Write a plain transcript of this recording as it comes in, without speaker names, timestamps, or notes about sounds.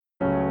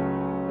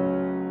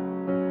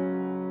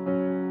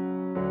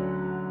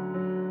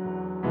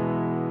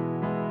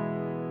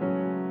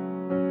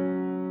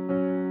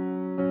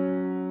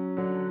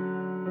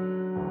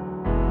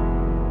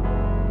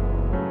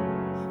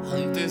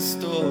Antes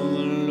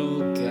todo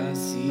lo que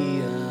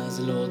hacías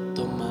lo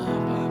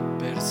tomaba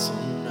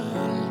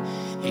personal.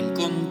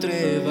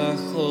 Encontré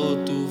bajo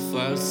tu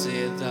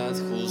falsedad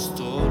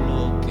justo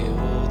lo que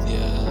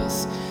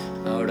odias.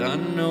 Ahora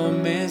no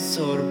me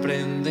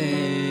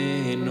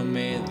sorprende, no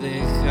me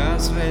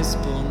dejas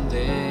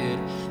responder.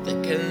 De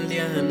aquel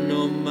día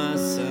no más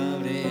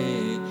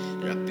sabré,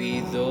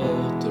 rápido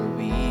te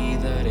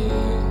olvidaré.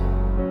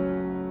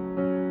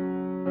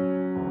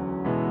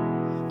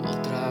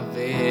 Otra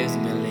vez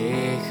me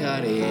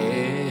alejaré.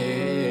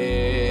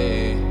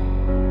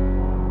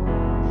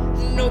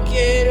 No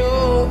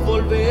quiero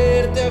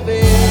volverte a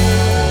ver.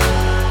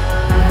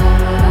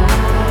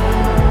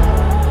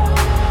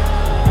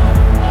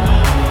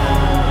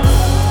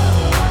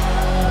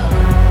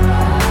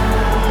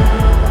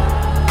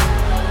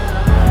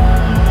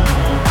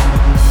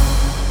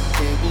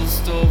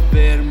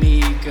 Ver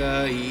mi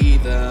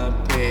caída,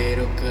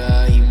 pero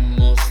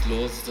caímos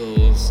los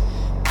dos.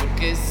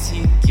 Porque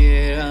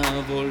siquiera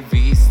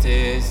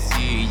volviste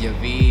si ya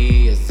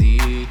habías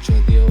dicho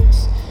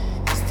adiós.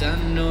 Esta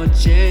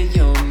noche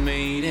yo me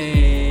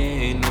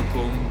iré, no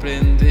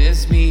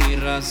comprendes mi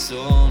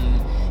razón.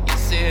 Y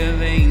hace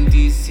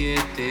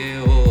 27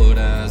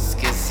 horas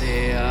que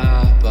se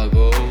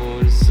apagó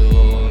el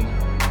sol.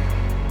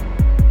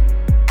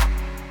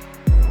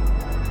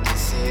 Que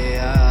se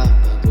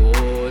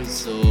apagó el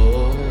sol,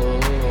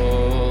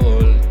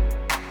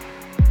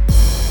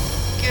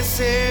 que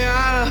se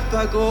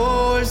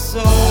apagó el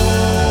sol.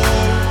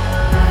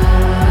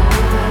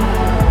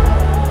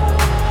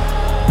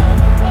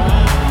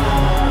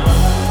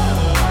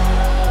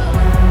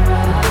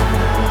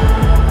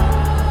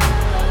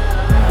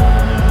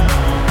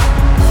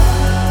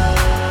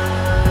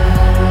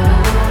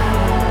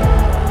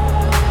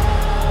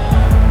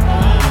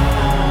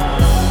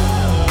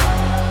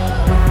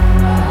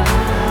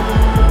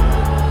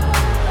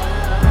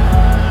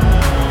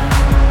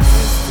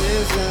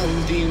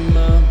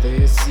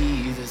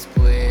 Y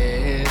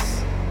después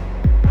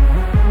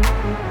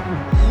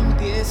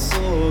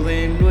empiezo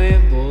de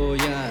nuevo,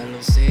 ya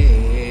lo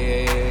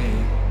sé.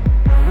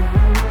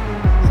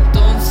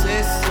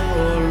 Entonces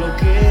solo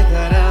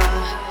quedará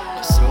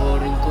nuestro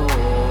rencor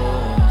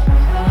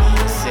y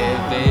hace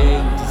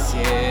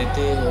 27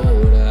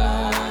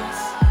 horas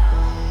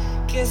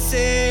que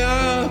se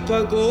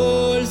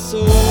apagó el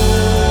sol.